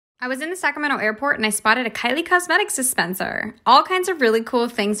I was in the Sacramento airport and I spotted a Kylie Cosmetics dispenser. All kinds of really cool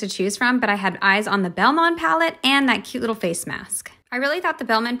things to choose from, but I had eyes on the Belmont palette and that cute little face mask. I really thought the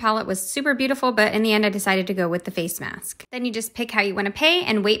Belmont palette was super beautiful, but in the end I decided to go with the face mask. Then you just pick how you want to pay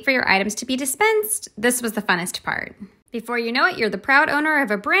and wait for your items to be dispensed. This was the funnest part. Before you know it, you're the proud owner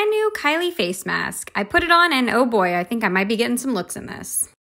of a brand new Kylie face mask. I put it on and oh boy, I think I might be getting some looks in this.